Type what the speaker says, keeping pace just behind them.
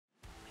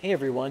Hey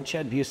everyone,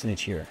 Chad Busenich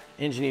here,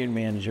 Engineering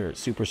Manager at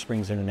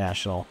SuperSprings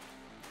International.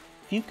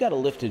 If you've got a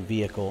lifted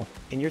vehicle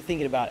and you're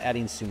thinking about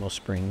adding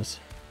SumoSprings,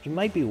 you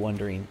might be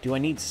wondering, do I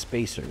need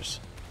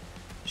spacers?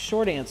 The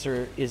short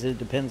answer is it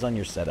depends on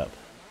your setup.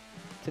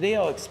 Today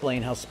I'll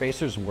explain how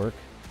spacers work,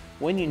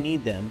 when you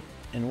need them,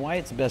 and why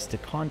it's best to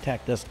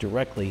contact us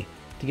directly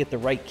to get the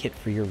right kit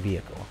for your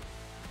vehicle.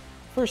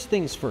 First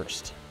things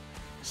first,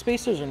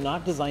 spacers are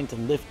not designed to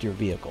lift your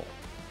vehicle.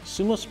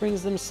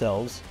 SumoSprings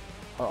themselves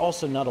are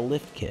also not a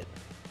lift kit.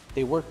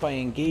 They work by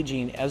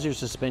engaging as your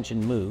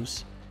suspension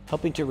moves,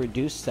 helping to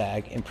reduce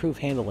sag, improve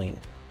handling,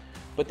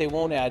 but they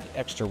won't add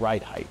extra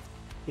ride height.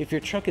 If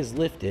your truck is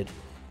lifted,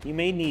 you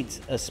may need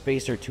a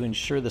spacer to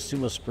ensure the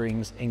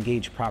SumoSprings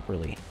engage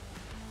properly.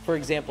 For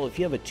example, if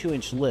you have a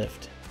 2-inch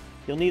lift,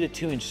 you'll need a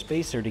 2-inch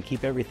spacer to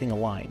keep everything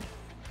aligned.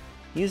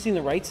 Using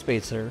the right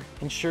spacer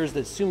ensures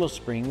that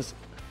SumoSprings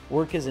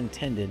work as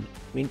intended,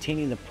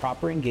 maintaining the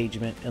proper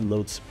engagement and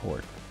load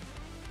support.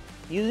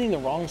 Using the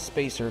wrong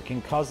spacer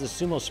can cause the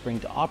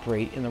SumoSpring to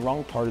operate in the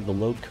wrong part of the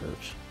load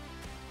curve.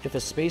 If a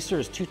spacer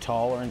is too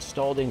tall or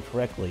installed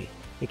incorrectly,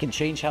 it can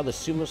change how the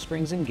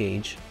SumoSprings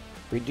engage,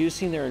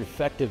 reducing their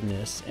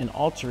effectiveness and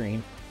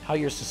altering how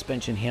your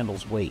suspension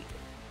handles weight.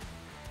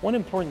 One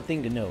important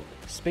thing to note,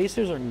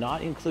 spacers are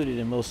not included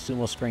in most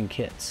SumoSpring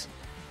kits.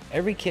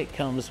 Every kit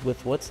comes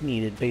with what's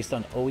needed based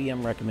on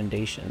OEM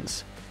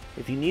recommendations.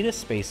 If you need a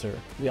spacer,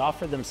 we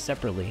offer them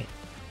separately,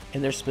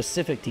 and they're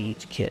specific to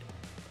each kit.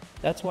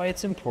 That's why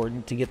it's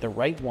important to get the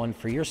right one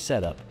for your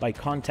setup by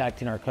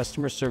contacting our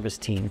customer service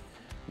team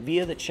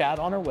via the chat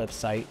on our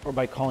website or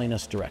by calling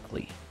us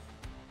directly.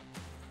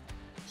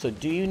 So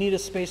do you need a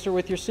spacer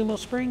with your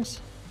SumoSprings?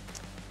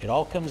 It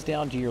all comes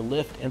down to your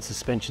lift and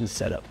suspension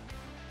setup.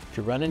 If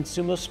you're running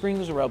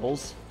SumoSprings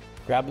Rebels,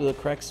 grab the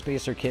correct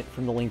spacer kit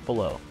from the link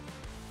below.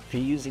 If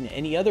you're using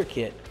any other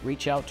kit,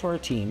 reach out to our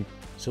team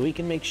so we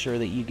can make sure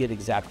that you get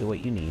exactly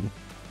what you need.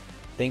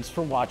 Thanks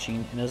for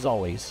watching, and as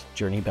always,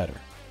 journey better.